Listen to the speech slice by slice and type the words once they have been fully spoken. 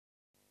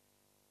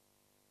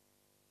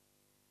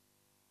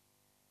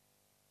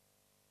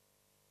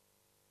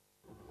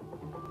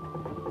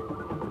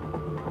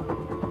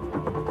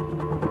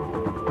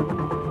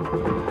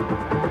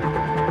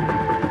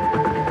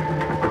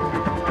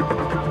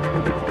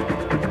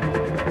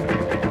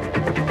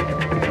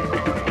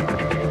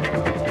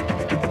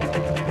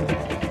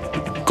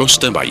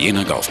Costa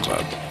Ballena Golf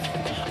Club,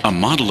 a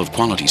model of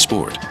quality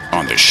sport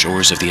on the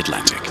shores of the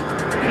Atlantic.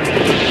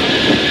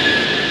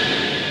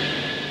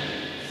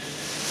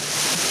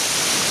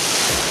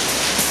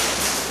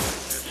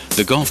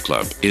 The golf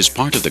club is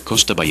part of the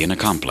Costa Ballena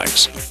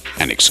complex,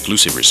 an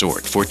exclusive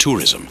resort for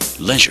tourism,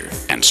 leisure,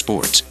 and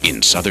sports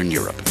in southern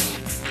Europe.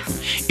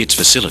 Its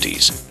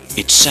facilities,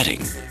 its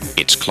setting,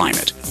 its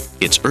climate,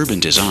 its urban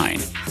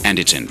design, and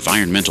its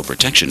environmental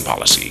protection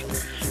policy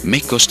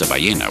make Costa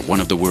Ballena one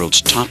of the world's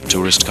top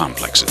tourist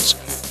complexes.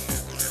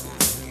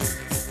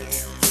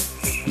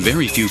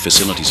 Very few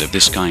facilities of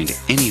this kind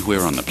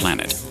anywhere on the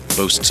planet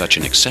boast such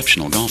an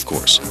exceptional golf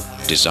course,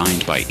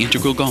 designed by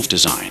Integral Golf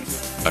Design,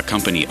 a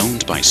company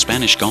owned by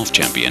Spanish golf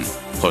champion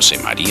Jose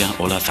Maria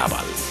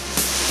Olazabal.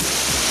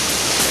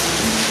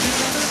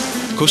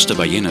 Costa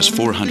Ballena's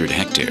 400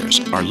 hectares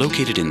are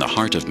located in the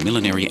heart of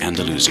millenary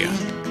Andalusia,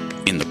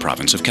 in the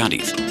province of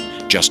Cádiz,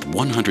 just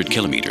 100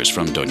 kilometers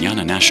from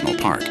Doñana National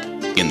Park,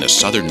 in the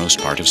southernmost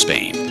part of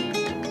Spain.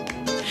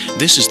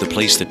 This is the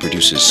place that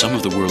produces some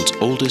of the world's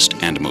oldest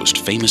and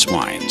most famous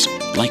wines,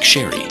 like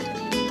sherry.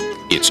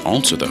 It's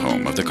also the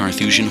home of the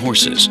Carthusian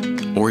horses,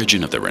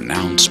 origin of the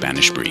renowned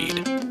Spanish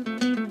breed.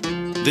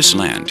 This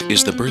land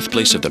is the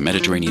birthplace of the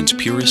Mediterranean's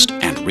purest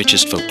and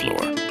richest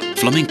folklore,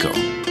 flamenco.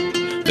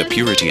 The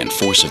purity and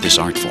force of this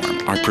art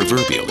form are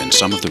proverbial in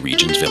some of the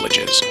region's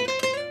villages.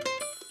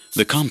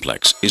 The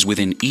complex is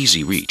within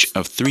easy reach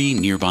of 3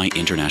 nearby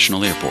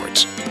international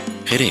airports,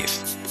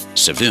 Jerez,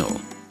 Seville,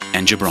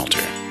 and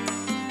Gibraltar.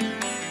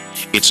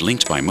 It's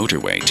linked by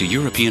motorway to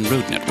European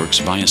road networks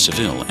via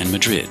Seville and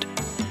Madrid,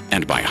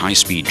 and by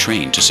high-speed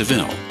train to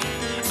Seville,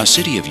 a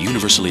city of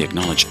universally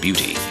acknowledged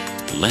beauty,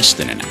 less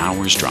than an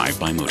hour's drive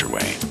by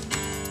motorway.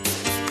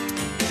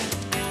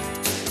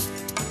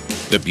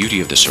 The beauty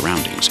of the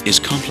surroundings is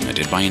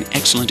complemented by an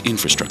excellent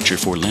infrastructure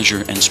for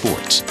leisure and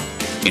sports,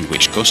 in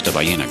which Costa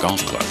Ballena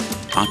Golf Club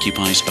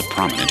occupies a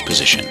prominent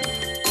position.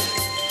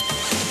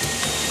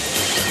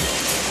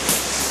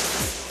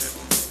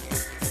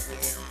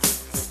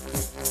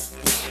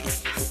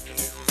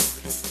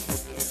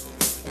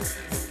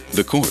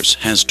 The course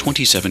has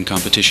 27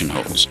 competition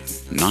holes,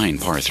 9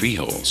 par 3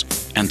 holes,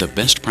 and the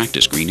best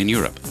practice green in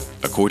Europe,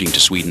 according to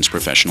Sweden's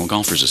Professional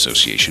Golfers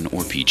Association,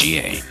 or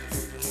PGA.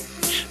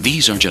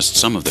 These are just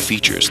some of the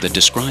features that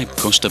describe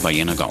Costa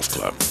Ballena Golf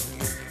Club.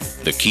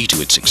 The key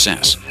to its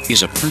success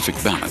is a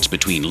perfect balance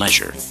between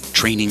leisure,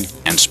 training,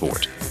 and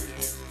sport.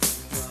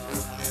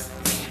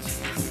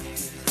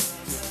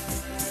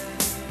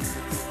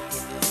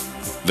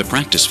 The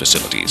practice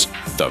facilities,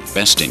 the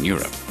best in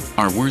Europe,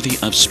 are worthy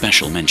of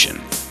special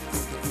mention.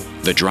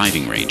 The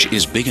driving range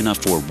is big enough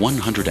for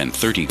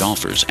 130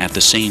 golfers at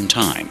the same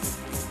time,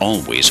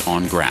 always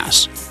on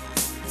grass.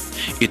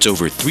 It's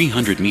over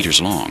 300 meters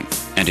long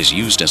and is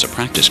used as a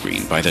practice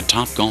green by the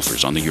top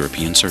golfers on the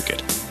European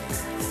circuit.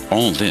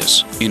 All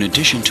this in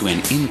addition to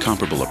an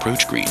incomparable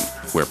approach green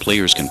where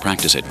players can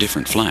practice at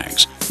different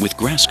flags with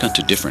grass cut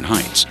to different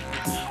heights,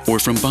 or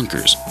from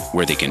bunkers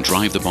where they can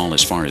drive the ball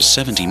as far as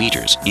 70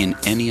 meters in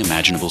any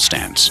imaginable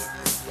stance.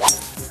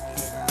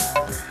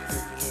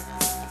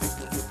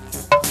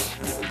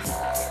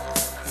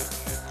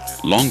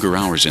 Longer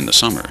hours in the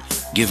summer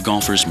give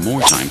golfers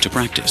more time to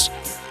practice,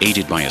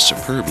 aided by a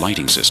superb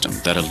lighting system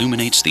that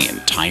illuminates the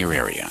entire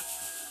area.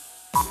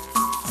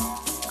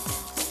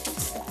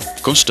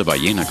 Costa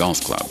Ballena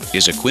Golf Club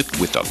is equipped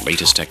with the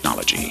latest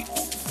technology.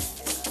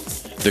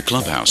 The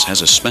clubhouse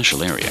has a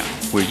special area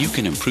where you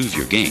can improve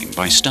your game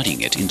by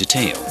studying it in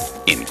detail,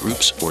 in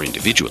groups or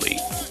individually,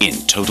 in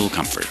total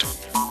comfort.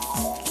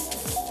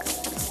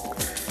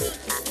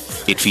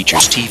 It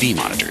features TV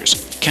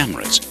monitors,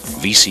 cameras,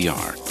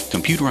 VCR,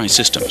 computerized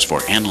systems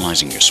for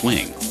analyzing your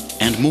swing,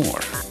 and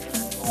more.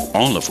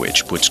 All of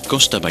which puts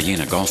Costa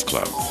Ballena Golf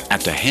Club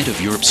at the head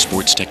of Europe's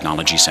sports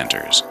technology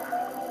centers.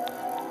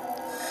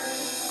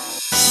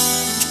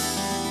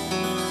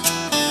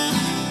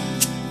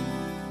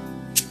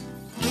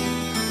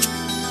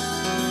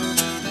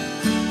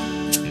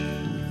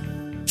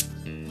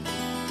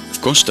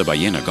 Costa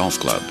Ballena Golf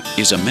Club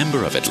is a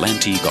member of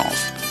Atlanti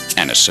Golf,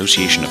 an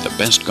association of the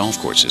best golf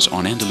courses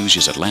on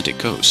Andalusia's Atlantic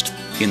coast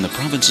in the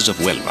provinces of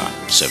Huelva,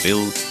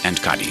 Seville, and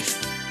Cádiz.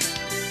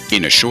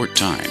 In a short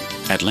time,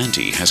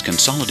 Atlanti has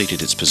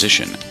consolidated its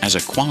position as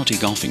a quality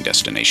golfing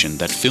destination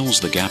that fills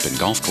the gap in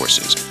golf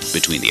courses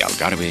between the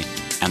Algarve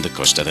and the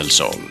Costa del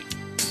Sol.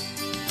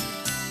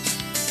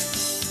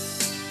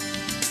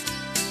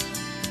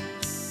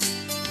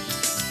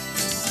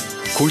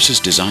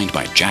 Courses designed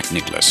by Jack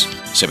Nicklaus,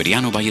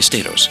 Severiano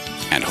Ballesteros,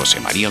 and Jose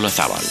Maria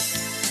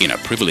Olazabal, in a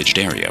privileged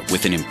area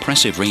with an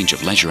impressive range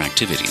of leisure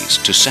activities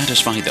to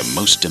satisfy the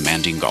most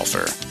demanding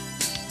golfer.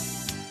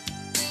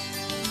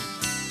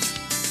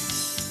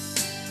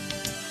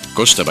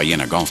 Costa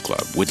Ballena Golf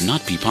Club would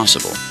not be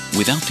possible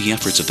without the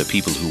efforts of the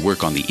people who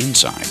work on the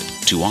inside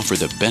to offer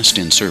the best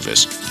in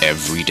service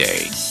every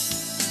day.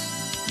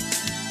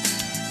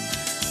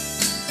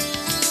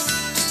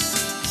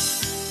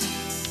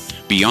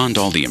 Beyond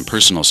all the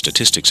impersonal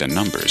statistics and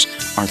numbers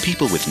are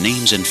people with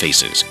names and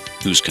faces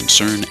whose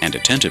concern and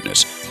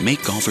attentiveness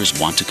make golfers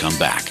want to come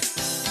back.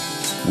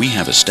 We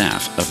have a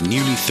staff of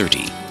nearly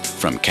 30,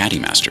 from caddy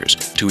masters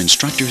to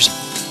instructors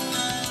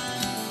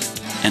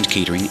and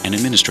catering and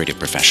administrative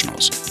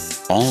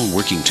professionals, all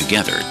working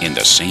together in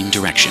the same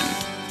direction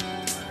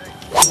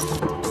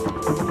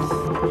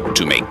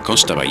to make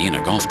Costa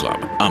Ballena Golf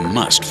Club a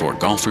must for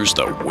golfers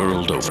the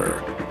world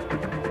over.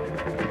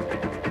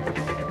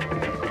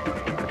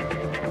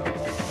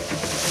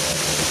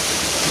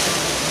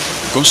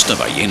 Costa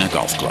Ballena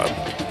Golf Club,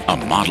 a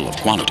model of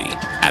quality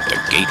at the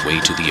gateway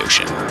to the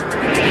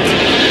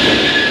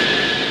ocean.